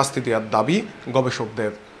শাস্তি দেওয়ার দাবি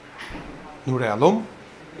গবেষকদের। নূরে আলম,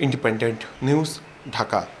 ইন্ডিপেন্ডেন্ট নিউজ,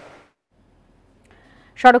 ঢাকা।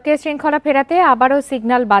 সড়কে শৃঙ্খলা ফেরাতে আবারও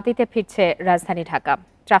সিগন্যাল বাতিতে ফিরছে রাজধানী ঢাকা।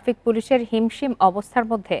 ট্রাফিক পুলিশের হিমশিম অবস্থার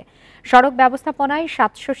মধ্যে সড়ক ব্যবস্থাপনায়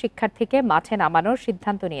 ৭০০ শিক্ষার্থীকে মাঠে নামানোর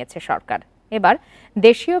সিদ্ধান্ত নিয়েছে সরকার। এবার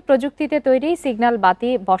দেশীয় প্রযুক্তিতে তৈরি সিগন্যাল বাতি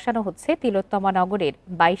বসানো হচ্ছে তিলোত্তমা নগরীর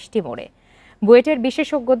 ২২টি মোড়ে। বুয়েটের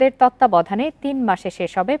বিশেষজ্ঞদের তত্ত্বাবধানে ৩ মাসে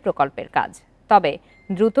শেষ হবে প্রকল্পের কাজ। তবে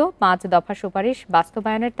দ্রুত ৫ দফা সুপারিশ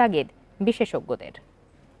বাস্তবায়নের তাগিদ বিশেষজ্ঞদের।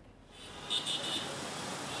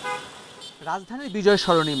 রাজধানীর বিজয়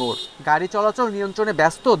সরণি মোড়, গাড়ি চলাচল নিয়ন্ত্রণে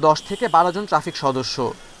ব্যস্ত ১০ থেকে ১২ জন ট্রাফিক সদস্য।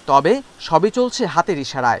 তবে সবই চলছে হাতের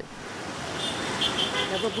ইশারায়।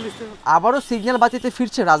 আবারও সিগন্যাল বাতিতে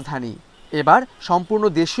ফিরছে রাজধানী। এবার সম্পূর্ণ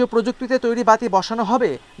দেশীয় প্রযুক্তিতে তৈরি বাতি বসানো হবে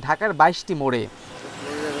ঢাকার ২২টি মোড়ে।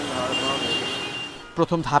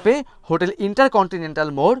 প্রথম ধাপে হোটেল ইন্টারকন্টিনেন্টাল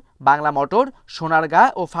মোড়, বাংলা মোটর, সোনারগাঁ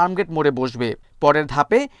ও ফার্মগেট মোড়ে বসবে। পরের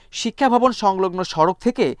ধাপে শিক্ষা ভবন সংলগ্ন সড়ক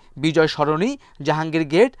থেকে বিজয় সরণি, জাহাঙ্গীর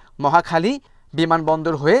গেট, মহাখালী,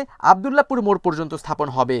 বিমানবন্দর হয়ে আবদুল্লাপুর মোড় পর্যন্ত স্থাপন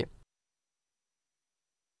হবে।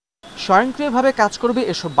 স্বয়ংক্রিয়ভাবে কাজ করবে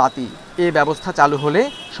এসব বাতি। এ ব্যবস্থা চালু হলে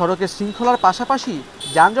সড়কের শৃঙ্খলার পাশাপাশি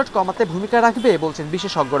যানজট কমাতে ভূমিকা রাখবে বলছেন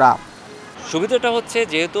বিশেষজ্ঞরা। সুবিধাটা হচ্ছে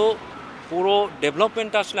যেহেতু পুরো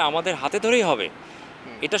ডেভেলপমেন্টটা আসলে আমাদের হাতে ধরেই হবে,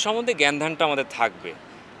 এটা সম্বন্ধে জ্ঞানধানটা আমাদের থাকবে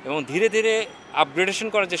এবং ধীরে ধীরে আপগ্রেডেশন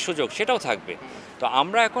করার যে সুযোগ সেটাও থাকবে। তো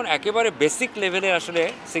আমরা এখন একেবারে বেসিক লেভেলে আসলে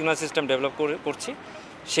সিগন্যাল সিস্টেম ডেভেলপ করছি।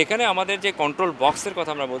 সেখানে আমাদের যে কন্ট্রোল বক্সের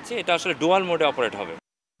কথা আমরা বলছি, এটা আসলে ডুয়াল মোডে অপারেট হবে।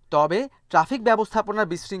 তবে ট্রাফিক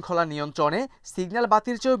ব্যবস্থাপনার বিশৃঙ্খলা নিয়ন্ত্রণে সিগন্যাল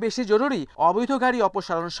বাতির চেয়েও বেশি জরুরি অবৈধ গাড়ি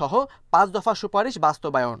অপসারণ সহ ৫ দফা সুপারিশ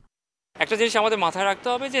বাস্তবায়ন। একটা জিনিস আমাদের মাথায় রাখতে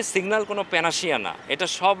হবে যে সিগন্যাল কোনো প্যানাসিয়া না, এটা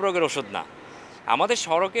সব রোগের ওষুধ না। আমাদের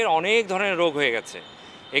সড়কের অনেক ধরনের রোগ হয়ে গেছে,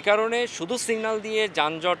 এ কারণে শুধু সিগন্যাল দিয়ে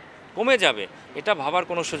যানজট কমে যাবে এটা ভাবার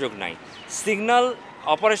কোনো সুযোগ নাই। সিগন্যাল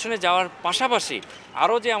অপারেশনে যাওয়ার পাশাপাশি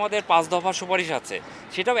আরও যে আমাদের ৫ দফা সুপারিশ আছে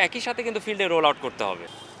সেটাও একই সাথে কিন্তু ফিল্ডে রোল আউট করতে হবে।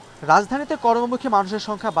 রাজধানীতে কর্মমুখী মানুষের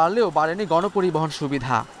সংখ্যা বাড়লেও বাড়েনি গণপরিবহন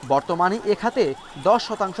সুবিধা। বর্তমানে এ খাতে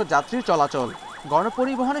 ১০% যাত্রীর চলাচল।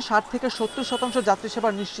 গণপরিবহনে ৬০ থেকে ৭০% যাত্রী সেবা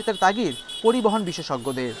নিশ্চিতের তাগিদ পরিবহন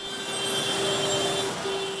বিশেষজ্ঞদের।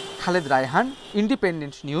 Khaled Raihan,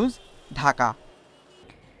 independent news, Dhaka.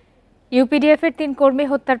 ইউপিডিএফের ৩ কর্মী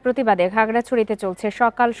হত্যার প্রতিবাদে খাগড়াছড়িতে চলছে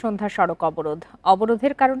সকাল সন্ধ্যা সড়ক অবরোধ।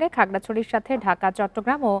 অবরোধের কারণে খাগড়াছড়ির সাথে ঢাকা,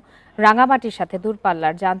 চট্টগ্রাম ও রাঙামাটির সাথে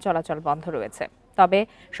দূরপাল্লার যান চলাচল বন্ধ রয়েছে। তবে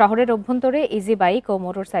শহরের অভ্যন্তরে ইজি বাইক ও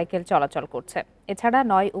মোটরসাইকেল চলাচল করছে। এছাড়া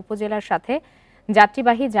 ৯ উপজেলার সাথে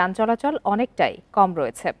যাত্রীবাহী যান চলাচল অনেকটাই কম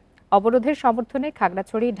রয়েছে। অবরোধের সমর্থনে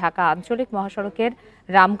খাগড়াছড়ি ঢাকা আঞ্চলিক মহাসড়কের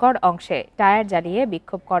রামগড় অংশে টায়ার জ্বালিয়ে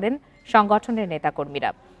বিক্ষোভ করেন সংগঠনের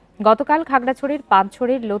নেতাকর্মীরা। গতকাল খাগড়াছড়ির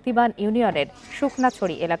পানছড়ির লতিবান ইউনিয়নের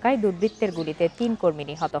শুকনাছড়ি এলাকায় দুর্বৃত্তের গুলিতে ৩ কর্মী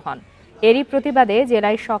নিহত হন। এরই প্রতিবাদে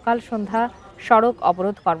জেলায় সকাল সন্ধ্যা সড়ক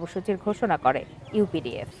অবরোধ কর্মসূচির ঘোষণা করে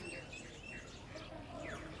ইউপিডিএফ।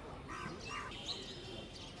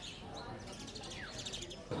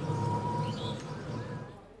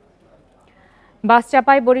 বাস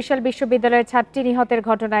চাপায় বরিশাল বিশ্ববিদ্যালয়ের ছাত্রী নিহতের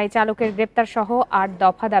ঘটনায় চালকের গ্রেপ্তার সহ ৮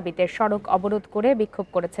 দফা দাবিতে সড়ক অবরোধ করে বিক্ষোভ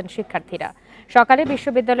করেছেন শিক্ষার্থীরা। সকালে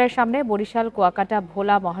বিশ্ববিদ্যালয়ের সামনে বরিশাল কুয়াকাটা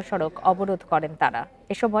ভোলা মহাসড়ক অবরোধ করেন তারা।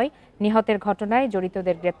 এ সময় নিহতের ঘটনায়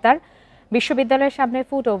জড়িতদের গ্রেপ্তার, বিশ্ববিদ্যালয়ের সামনে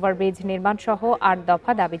ফুট ওভারব্রিজ নির্মাণ সহ ৮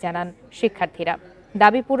 দফা দাবি জানান শিক্ষার্থীরা।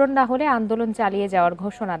 দাবি পূরণ না হলে আন্দোলন চালিয়ে যাওয়ার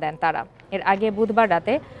ঘোষণা দেন তারা। এর আগে বুধবার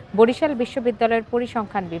রাতে বরিশাল বিশ্ববিদ্যালয়ের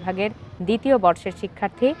পরিসংখ্যান বিভাগের ২য় বর্ষের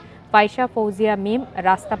শিক্ষার্থী ফাইসা ফৌজিয়া মিম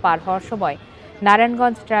রাস্তা পার হওয়ার সময়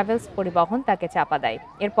নারায়ণগঞ্জ ট্রাভেলস পরিবহন তাকে চাপা দেয়।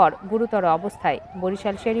 এরপর গুরুতর অবস্থায়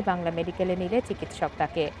বরিশাল শেরি বাংলা মেডিকেলে নিলে চিকিৎসক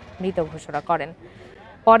তাকে মৃত ঘোষণা করেন।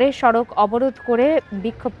 পরে সড়ক অবরোধ করে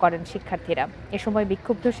বিক্ষোভ করেন শিক্ষার্থীরা। এ সময়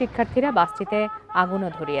বিক্ষুব্ধ শিক্ষার্থীরা বাসটিতে আগুনও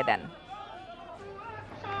ধরিয়ে দেন।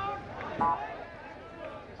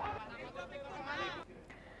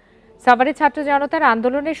 সাভারে ছাত্র জনতার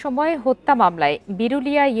আন্দোলনের সময় হত্যা মামলায়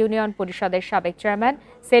বিরুলিয়া ইউনিয়ন পরিষদের সাবেক চেয়ারম্যান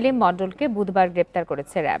সেলিম মণ্ডলকে বুধবার গ্রেপ্তার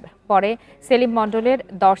করেছে র্যাব। পরে সেলিম মণ্ডলের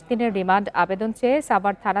 10 দিনের রিমান্ড আবেদন চেয়ে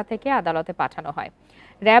সাভার থানা থেকে আদালতে পাঠানো হয়।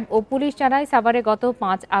 র্যাব ও পুলিশ জানায়, সাভারে গত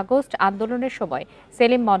 5 আগস্ট আন্দোলনের সময়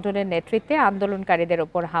সেলিম মণ্ডলের নেতৃত্বে আন্দোলনকারীদের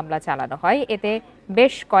ওপর হামলা চালানো হয়। এতে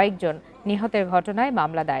বেশ কয়েকজন নিহতের ঘটনায়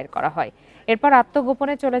মামলা দায়ের করা হয়। এরপর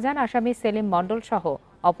আত্মগোপনে চলে যান আসামি সেলিম মণ্ডল সহ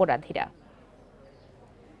অপরাধীরা।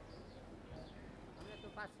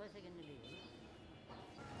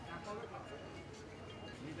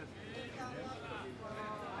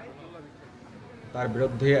 তার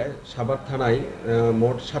বিরুদ্ধে সাভার থানায়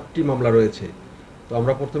মোট 7টি মামলা রয়েছে। তো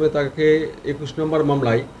আমরা প্রথমে তাকে 21 নম্বর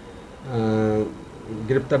মামলায়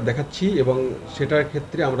গ্রেপ্তার দেখাচ্ছি এবং সেটার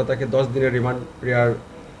ক্ষেত্রে আমরা তাকে 10 দিনের রিমান্ড প্রেয়ার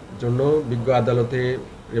জন্য বিজ্ঞ আদালতে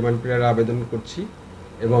রিমান্ড প্রেয়ার আবেদন করছি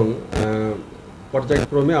এবং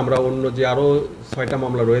পর্যায়ক্রমে আমরা অন্য যে আরও 6টা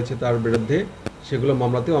মামলা রয়েছে তার বিরুদ্ধে সেগুলো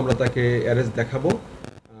মামলাতেও আমরা তাকে অ্যারেস্ট দেখাবো।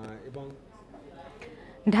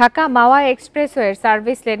 ঢাকা মাওয়া এক্সপ্রেসওয়ের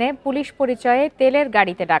সার্ভিস লেনে পুলিশ পরিচয়ে তেলের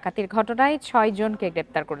গাড়িতে ডাকাতির ঘটনায় 6 জনকে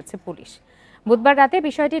গ্রেপ্তার করেছে পুলিশ। বুধবার রাতে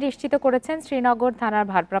বিষয়টি নিশ্চিত করেছেন শ্রীনগর থানার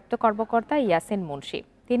ভারপ্রাপ্ত কর্মকর্তা ইয়াসিন মুন্সি।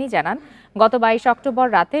 তিনি জানান, গত 22 অক্টোবর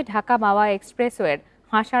রাতে ঢাকা মাওয়া এক্সপ্রেসওয়ের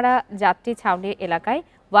হাঁসাড়া যাত্রী ছাউনি এলাকায়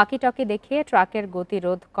ওয়াকিটকি দেখিয়ে ট্রাকের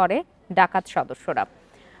গতিরোধ করে ডাকাত সদস্যরা।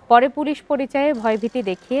 পরে পুলিশ পরিচয়ে ভয়ভীতি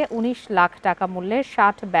দেখিয়ে 19 লাখ টাকা মূল্যের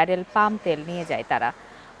 60 ব্যারেল পাম তেল নিয়ে যায় তারা।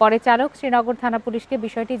 পরে চালক শ্রীনগর থানা পুলিশকে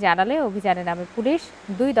বিষয়টি জানালে অভিযানে নামে পুলিশ।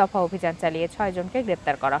 2 দফা অভিযান চালিয়ে 6 জনকে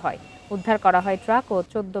গ্রেপ্তার করা হয়। উদ্ধার করা হয় ট্রাক ও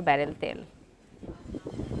 14 ব্যারেল তেল।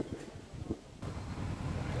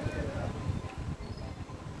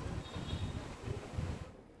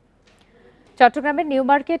 চট্টগ্রামের নিউ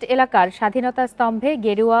মার্কেট এলাকার স্বাধীনতা স্তম্ভে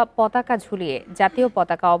গেরুয়া পতাকা ঝুলিয়ে জাতীয়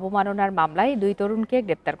পতাকা অবমাননার মামলায় 2 তরুণকে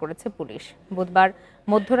গ্রেপ্তার করেছে পুলিশ। বুধবার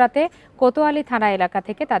মধ্যরাতে কোতোয়ালি থানা এলাকা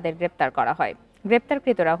থেকে তাদের গ্রেপ্তার করা হয়।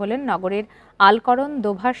 গ্রেপ্তারকৃতরা হলেন নগরীর আলকরণ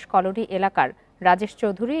দোভাষ কলোনি এলাকার রাজেশ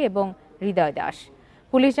চৌধুরী এবং হৃদয় দাস।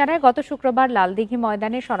 পুলিশ জানায়, গত শুক্রবার লালদিঘি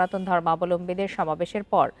ময়দানে সনাতন ধর্মাবলম্বীদের সমাবেশের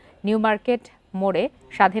পর নিউ মার্কেট মোড়ে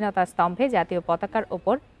স্বাধীনতা স্তম্ভে জাতীয় পতাকার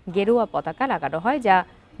ওপর গেরুয়া পতাকা লাগানো হয়, যা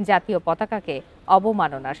জাতীয় পতাকাকে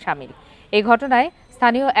অবমাননার শামিল। এই ঘটনায়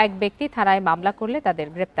স্থানীয় এক ব্যক্তি থানায় মামলা করলে তাদের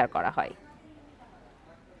গ্রেপ্তার করা হয়।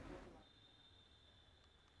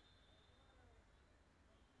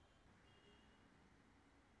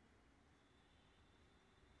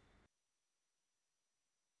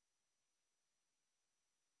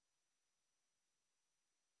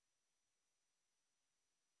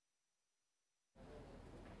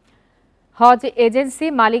 হজ এজেন্সি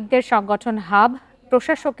মালিকদের সংগঠন হাব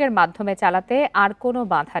প্রশাসকের মাধ্যমে চালাতে আর কোনো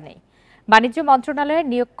বাধা নেই। বাণিজ্য মন্ত্রণালয়ের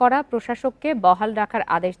নিয়োগ করা প্রশাসককে বহাল রাখার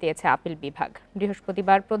আদেশ দিয়েছে আপিল বিভাগ।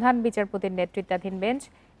 বৃহস্পতিবার প্রধান বিচারপতির নেতৃত্বাধীন বেঞ্চ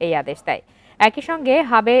এই আদেশ দেয়। একই সঙ্গে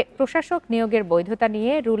হাবে প্রশাসক নিয়োগের বৈধতা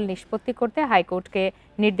নিয়ে রুল নিষ্পত্তি করতে হাইকোর্টকে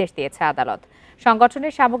নির্দেশ দিয়েছে আদালত।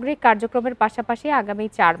 সংগঠনের সামগ্রিক কার্যক্রমের পাশাপাশি আগামী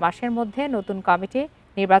 4 মাসের মধ্যে নতুন কমিটি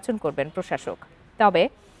নির্বাচন করবেন প্রশাসক। তবে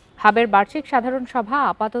হাবের বার্ষিক সাধারণ সভা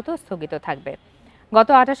আপাতত স্থগিত থাকবে। গত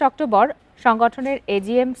 28 অক্টোবর সংগঠনের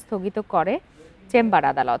এজিএম স্থগিত করে চেম্বার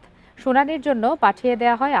আদালত। শুনানির জন্য পাঠিয়ে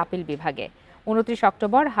দেওয়া হয় আপিল বিভাগে। 29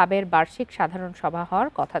 অক্টোবর হাবের বার্ষিক সাধারণ সভা হওয়ার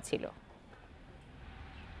কথা ছিল।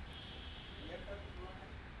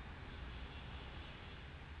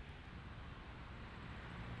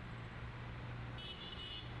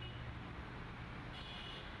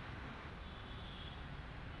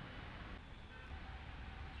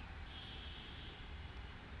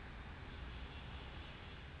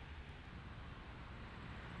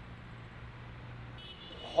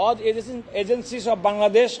 হজ এজেন্সিস অব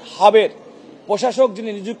বাংলাদেশ হাবের প্রশাসক যিনি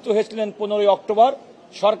নিযুক্ত হয়েছিলেন 15 অক্টোবর,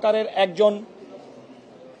 সরকারের একজন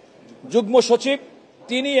যুগ্ম সচিব,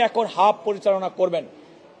 তিনি এখন হাব পরিচালনা করবেন।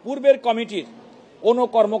 পূর্বের কমিটির কোনো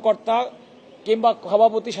কর্মকর্তা কিংবা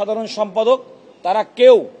সভাপতি, সাধারণ সম্পাদক তারা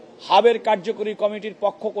কেউ হাবের কার্যকরী কমিটির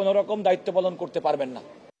পক্ষ কোনো রকম দায়িত্ব পালন করতে পারবেন না।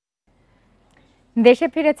 দেশে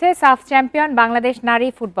ফিরেছে সাফ চ্যাম্পিয়ন বাংলাদেশ নারী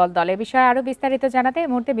ফুটবল দল। এ বিষয়ে আরো বিস্তারিত জানাতে এই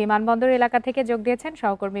মুহূর্তে বিমানবন্দর এলাকা থেকে যোগ দিয়েছেন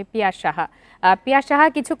সহকর্মী পিয়াস সাহা। পিয়াস সাহা,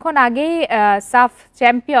 কিছুক্ষণ আগেই সাফ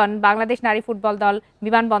চ্যাম্পিয়ন বাংলাদেশ নারী ফুটবল দল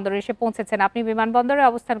বিমানবন্দরে এসে পৌঁছেছেন। আপনি বিমানবন্দরে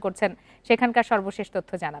অবস্থান করছেন, সেখানকার সর্বশেষ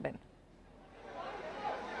তথ্য জানাবেন।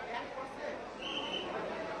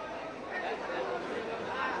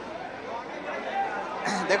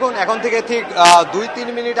 দেখুন, এখন থেকে ঠিক 2-3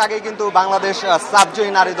 মিনিট আগে কিন্তু বাংলাদেশ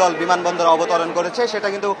সাবজয়ী নারী দল বিমানবন্দরে অবতরণ করেছে। সেটা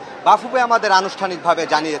কিন্তু বাফুফে আমাদের আনুষ্ঠানিকভাবে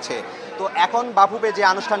জানিয়েছে। তো তো এখন বাফুফে যে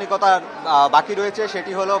আনুষ্ঠানিকতা বাকি রয়েছে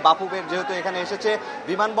সেটি হলো বাফুফের যেহেতু এখানে এসেছে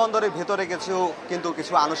বিমানবন্দরের ভেতরে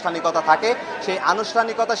কিছু আনুষ্ঠানিকতা থাকে, সেই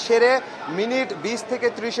আনুষ্ঠানিকতা সেরে মিনিট 20 থেকে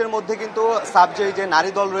 30-এর মধ্যে কিন্তু সাবজয়ী যে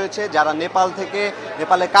নারী দল রয়েছে যারা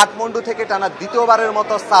নেপালে কাঠমান্ডু থেকে টানা দ্বিতীয়বারের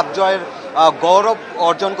মতো সাবজয়ের গৌরব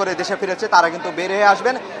অর্জন করে দেশে ফিরেছে, তারা কিন্তু বের হয়ে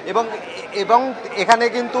আসবেন এবং এখানে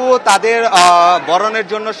কিন্তু তাদের বরণের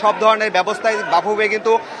জন্য সব ধরনের ব্যবস্থায় বাফুফে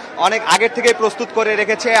কিন্তু অনেক আগের থেকে প্রস্তুত করে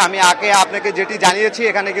রেখেছে। আমি আগে আপনাকে যেটি জানিয়েছি,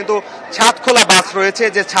 এখানে কিন্তু ছাদখোলা বাস রয়েছে,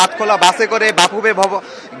 যে ছাদখোলা বাসে করে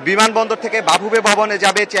বিমানবন্দর থেকে বাফুফে ভবনে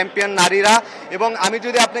যাবে চ্যাম্পিয়ন নারীরা। এবং আমি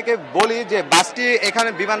যদি আপনাকে বলি যে বাসটি এখানে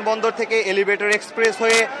বিমানবন্দর থেকে এলিভেটর এক্সপ্রেস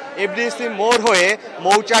হয়ে এফডিসি মোড় হয়ে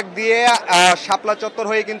মৌচাক দিয়ে শাপলা চত্বর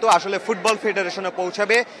হয়ে কিন্তু আসলে ফুটবল ফেডারেশনে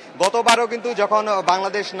পৌঁছাবে। গতবারও কিন্তু যখন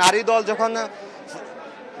বাংলাদেশ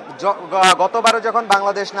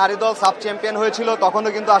নারী দল সাব চ্যাম্পিয়ন হয়েছিল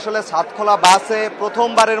তখনও কিন্তু আসলে ছাদখোলা বাসে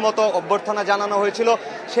প্রথমবারের মতো অভ্যর্থনা জানানো হয়েছিল,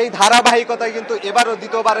 সেই ধারাবাহিকতায় কিন্তু এবারও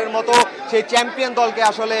দ্বিতীয়বারের মতো সেই চ্যাম্পিয়ন দলকে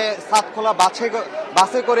আসলে ছাদখোলা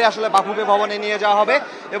বাসে করে আসলে বাফুফে ভবনে নিয়ে যাওয়া হবে।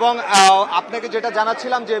 এবং আপনাকে যেটা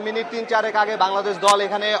জানাচ্ছিলাম যে মিনিট 3-4 আগে বাংলাদেশ দল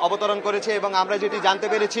এখানে অবতরণ করেছে এবং আমরা যেটি জানতে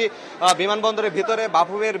পেরেছি বিমানবন্দরের ভিতরে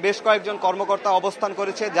বাফুফের বেশ কয়েকজন কর্মকর্তা অবস্থান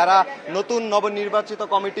করেছে, যারা নতুন নবনির্বাচিত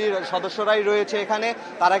কমিটির সদস্যরাই রয়েছে এখানে,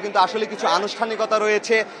 তারা কিন্তু আসলে কিছু আনুষ্ঠানিকতা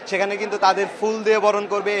রয়েছে, সেখানে কিন্তু তাদের ফুল দিয়ে বরণ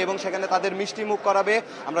করবে এবং সেখানে তাদের মিষ্টি মুখ করাবে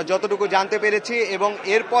আমরা যতটুকু জানতে পেরেছি। এবং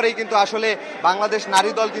এরপরেই কিন্তু আসলে বাংলাদেশ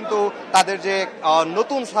নারী দল কিন্তু তাদের যে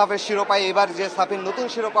নতুন সাফের শিরোপা, এবার যে সাফের নতুন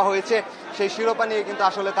শিরোপা হয়েছে সেই শিরোপা নিয়ে কিন্তু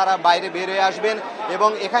আসলে তারা বাইরে বের হয়ে আসবেন এবং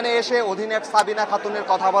এখানে এসে অধিনায়ক সাবিনা খাতুনের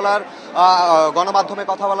গণমাধ্যমে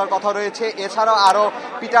কথা বলার কথা রয়েছে। এছাড়াও আরো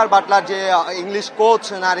পিটার বাটলার যে ইংলিশ কোচ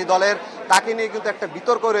নারী দলের, তাকে নিয়ে কিন্তু একটা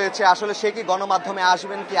বিতর্ক রয়েছে, আসলে সে কি গণমাধ্যমে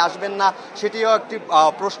আসবেন কি আসবেন না সেটিও একটি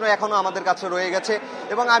প্রশ্ন এখনো আমাদের কাছে রয়ে গেছে।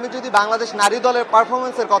 এবং আমি যদি বাংলাদেশ নারী দলের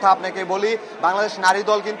পারফরমেন্সের কথা আপনাকে বলি, বাংলাদেশ নারী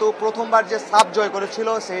দল কিন্তু প্রথমবার যে সাব জয় করেছিল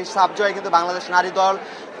সেই সাব জয় কিন্তু বাংলাদেশ নারী দল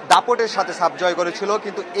দাপটের সাথে সাব জয় করেছিল,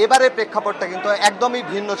 কিন্তু এবারের প্রেক্ষাপটটা কিন্তু একদমই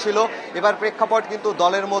ভিন্ন ছিল। এবার প্রেক্ষাপট কিন্তু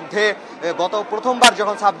দলের মধ্যে প্রথমবার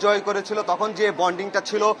যখন সাব জয় করেছিল তখন যে বন্ডিংটা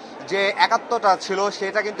ছিল, যে একাত্মতা ছিল,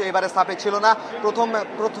 সেটা কিন্তু এবারে সাপে ছিল না।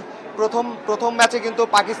 প্রথম ম্যাচে কিন্তু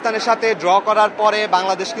পাকিস্তানের সাথে ড্র করার পরে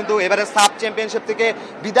বাংলাদেশ কিন্তু এবারে সাব চ্যাম্পিয়নশিপ থেকে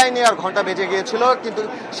বিদায় নেওয়ার ঘন্টা বেজে গিয়েছিল, কিন্তু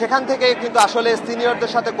সেখান থেকে কিন্তু আসলে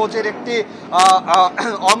সিনিয়রদের সাথে কোচের একটি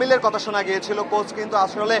অমিলের কথা শোনা গিয়েছিল। কোচ কিন্তু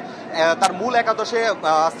আসলে তার মূল একাদশে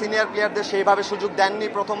সিনিয়র প্লেয়ারদের সেইভাবে সুযোগ দেননি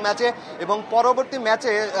প্রথম ম্যাচে এবং পরবর্তী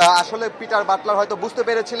ম্যাচে আসলে পিটার বাটলার হয়তো বুঝতে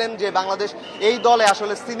পেরেছিলেন যে বাংলাদেশ এই দলে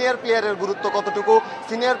আসলে সিনিয়র প্লেয়ারের গুরুত্ব কতটুকু,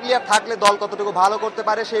 সিনিয়র প্লেয়ার থাকলে দল কতটুকু ভালো করতে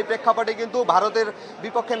পারে। সেই প্রেক্ষাপটে কিন্তু ভারতের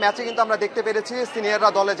বিপক্ষে ম্যাচে কিন্তু আমরা দেখতে পেরেছি সিনিয়ররা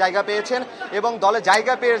দলে জায়গা পেয়েছেন এবং দলে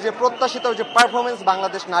জায়গা পেয়ে যে প্রত্যাশিত যে পারফরমেন্স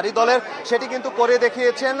বাংলাদেশ নারী দলের সেটি কিন্তু করে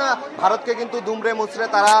দেখিয়েছেন। ভারতকে কিন্তু দুমড়ে মুচড়ে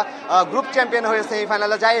তারা গ্রুপ চ্যাম্পিয়ন হয়ে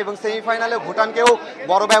সেমিফাইনালে যায় এবং সেমিফাইনালে ভুটানকেও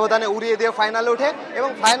বড় ব্যবধানে উড়িয়ে দিয়ে ফাইনালে ওঠে এবং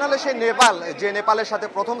ফাইনালে সেই নেপালের সাথে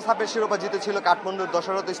প্রথম সাপের শিরোপা জিতেছিল কাঠমান্ডুর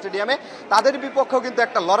দশরথ স্টেডিয়ামে, তাদের বিপক্ষেও কিন্তু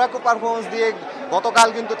একটা লড়াকু পারফরমেন্স দিয়ে গতকাল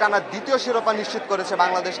কিন্তু টানা দ্বিতীয় শিরোপা নিশ্চিত করেছে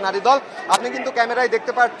বাংলাদেশ নারী দল। আপনি কিন্তু ক্যামেরায়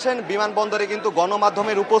দেখতে পাচ্ছেন বিমানবন্দরে কিন্তু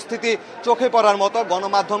গণমাধ্যমের উপস্থিতি চোখে পড়ার মতো।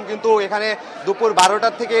 গণমাধ্যম কিন্তু এখানে দুপুর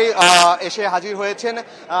 12টার থেকেই এসে হাজির হয়েছেন,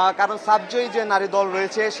 কারণ সাবজয়ী যে নারী দল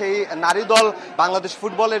রয়েছে সেই নারী দল বাংলাদেশ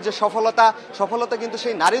ফুটবলের যে সফলতা কিন্তু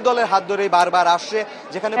সেই নারী দলের হাত ধরেই বারবার আসছে,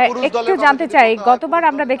 যেখানে পুরুষ দলের জানতে চাই গতবার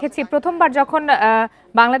আমরা দেখেছি প্রথমবার যখন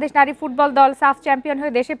বাংলাদেশ নারী ফুটবল দল সাফ চ্যাম্পিয়ন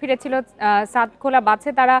হয়ে দেশে ফিরেছিল, ছাদখোলা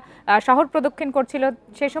বাসে তারা শহর প্রদক্ষিণ করছিল,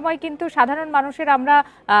 সে সময় কিন্তু সাধারণ মানুষের আমরা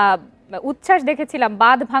উচ্ছ্বাস দেখেছিলাম,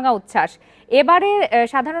 বাঁধ ভাঙা উচ্ছ্বাস। এবারে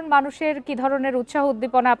সাধারণ মানুষের কি ধরনের উৎসাহ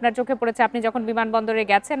উদ্দীপনা আপনার চোখে পড়েছে আপনি যখন বিমানবন্দরে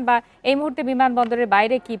গেছেন, বা এই মুহূর্তে বিমানবন্দরের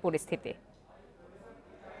বাইরে কি পরিস্থিতি?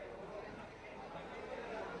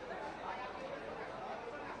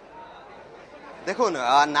 দেখুন,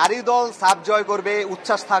 নারী দল সাব জয় করবে,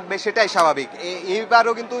 উচ্ছ্বাস থাকবে, সেটাই স্বাভাবিক।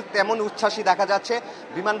 এইবারও কিন্তু তেমন উচ্ছ্বাসই দেখা যাচ্ছে।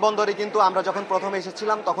 বিমানবন্দরে কিন্তু আমরা যখন প্রথমে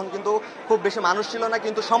এসেছিলাম তখন কিন্তু খুব বেশি মানুষ ছিল না,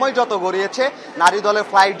 কিন্তু সময় যত গড়িয়েছে নারী দলের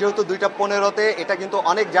ফ্লাইট যেহেতু 2:15-তে, এটা কিন্তু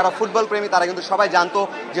অনেক যারা ফুটবল প্রেমী তারা কিন্তু সবাই জানতো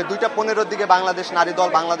যে 2:15-র দিকে বাংলাদেশ নারী দল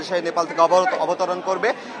বাংলাদেশে নেপাল থেকে অবতরণ করবে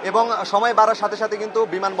এবং সময় বাড়ার সাথে সাথে কিন্তু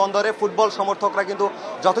বিমানবন্দরে ফুটবল সমর্থকরা কিন্তু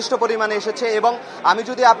যথেষ্ট পরিমাণে এসেছে। এবং আমি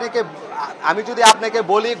যদি আপনাকে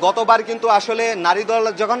বলি, গতবার কিন্তু আসলে নারী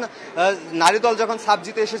দল যখন সাব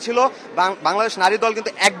জিতে এসেছিল, বাংলাদেশ নারী দল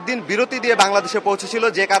কিন্তু একদিন বিরতি দিয়ে বাংলাদেশে পৌঁছেছিল,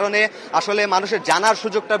 যে কারণে আসলে মানুষের জানার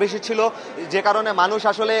সুযোগটা বেশি ছিল, যে কারণে মানুষ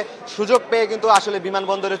আসলে সুযোগ পেয়ে কিন্তু আসলে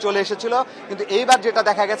বিমানবন্দরে চলে এসেছিল। কিন্তু এইবার যেটা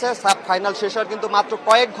দেখা গেছে, সাব ফাইনাল শেষ হওয়ার কিন্তু মাত্র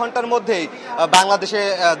কয়েক ঘন্টার মধ্যেই বাংলাদেশে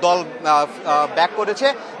দল ব্যাক করেছে,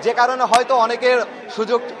 যে কারণে হয়তো অনেকের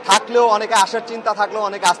সুযোগ থাকলেও, অনেকে আসার চিন্তা থাকলেও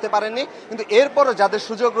অনেকে আসতে পারেননি। কিন্তু এরপরও যাদের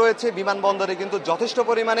সুযোগ রয়েছে বিমানবন্দরে কিন্তু যথেষ্ট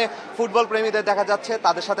পরিমাণে ফুটবল প্রেমীদের দেখা যাচ্ছে।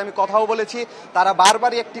 তাদের সাথে আমি কথাও বলেছি, তারা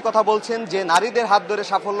বারবারই একটি কথা বলছেন যে নারীদের হাত ধরে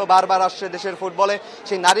সাফল্য বারবার আসছে দেশের ফুটবলে।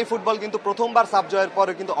 সেই নারী ফুটবল কিন্তু প্রথমবার সাব জয়ের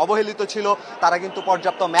পরে কিন্তু অবহেলিত ছিল, তারা কিন্তু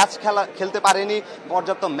পর্যাপ্ত ম্যাচ খেলতে পারেনি,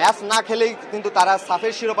 পর্যাপ্ত ম্যাচ না খেলেই কিন্তু তারা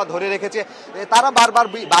সাফের শিরোপা ধরে রেখেছে। তারা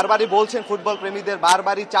বারবারই বলছেন, ফুটবল প্রেমীদের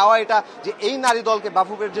বারবারই চাওয়া এটা যে এই নারী দলকে,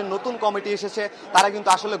 বাফুফের যে নতুন কমিটি এসেছে তারা কিন্তু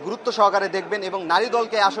আসলে গুরুত্ব সহকারে দেখবেন এবং নারী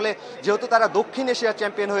দলকে আসলে, যেহেতু তারা দক্ষিণ এশিয়ার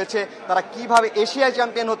চ্যাম্পিয়ন হয়েছে, তারা কিভাবে এশিয়ায়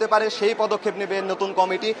চ্যাম্পিয়ন হতে পারে সেই পদক্ষেপ নেবে নতুন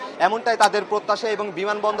কমিটি, এমনটাই তাদের প্রত্যাশা। এবং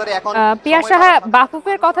বিমানবন্দরে এখন পিয়া সাহা,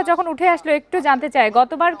 বাফুফের কথা যখন উঠে আসলো একটু জানতে চাই,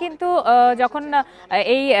 গতবার কিন্তু যখন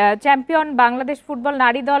এই চ্যাম্পিয়ন বাংলাদেশ ফুটবল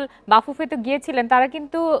নারী দল বাফুফেতে গিয়েছিলেন, তারা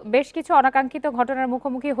কিন্তু বেশ কিছু অনাকাঙ্ক্ষিত ঘটনার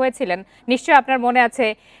মুখোমুখি হয়েছিলেন, নিশ্চয়ই আপনার মনে আছে।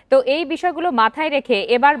 তো এই বিষয়গুলো মাথায় রেখে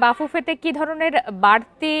এবার বাফুফেতে কি ধরনের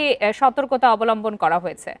বাড়তি সতর্কতা অবলম্বন করা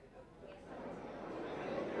হয়েছে?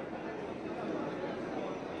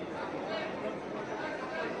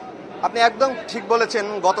 আপনি একদম ঠিক বলেছেন,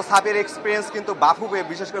 গত সাবের এক্সপিরিয়েন্স কিন্তু বাফুফে,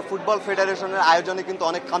 বিশেষ করে ফুটবল ফেডারেশনের আয়োজনে কিন্তু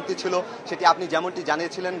অনেক খামতি ছিল, সেটি আপনি যেমনটি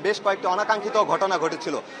জানিয়েছিলেন, বেশ কয়েকটি অনাকাঙ্ক্ষিত ঘটনা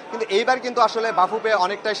ঘটেছিল। কিন্তু এইবার কিন্তু আসলে বাফুফে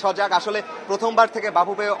অনেকটাই সজাগ। আসলে প্রথমবার থেকে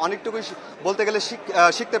বাফুফে অনেকটুকুই বলতে গেলে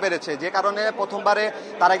শিখতে পেরেছে, যে কারণে প্রথমবারে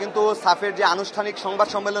তারা কিন্তু সাফের যে আনুষ্ঠানিক সংবাদ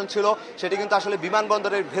সম্মেলন ছিল সেটি কিন্তু আসলে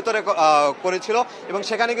বিমানবন্দরের ভেতরে করেছিল এবং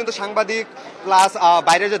সেখানে কিন্তু সাংবাদিক প্লাস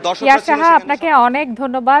বাইরে যে দর্শকরা ছিল। আপনাকে অনেক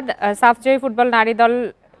ধন্যবাদ। সাফ জয়ী ফুটবল নারী দল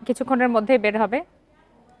কিছুক্ষণের মধ্যেই বের হবে।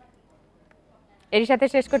 এর সাথে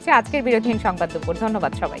শেষ করছি আজকের বিরোধীহীন সংবাদ দুপুর।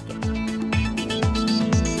 ধন্যবাদ সবাইকে।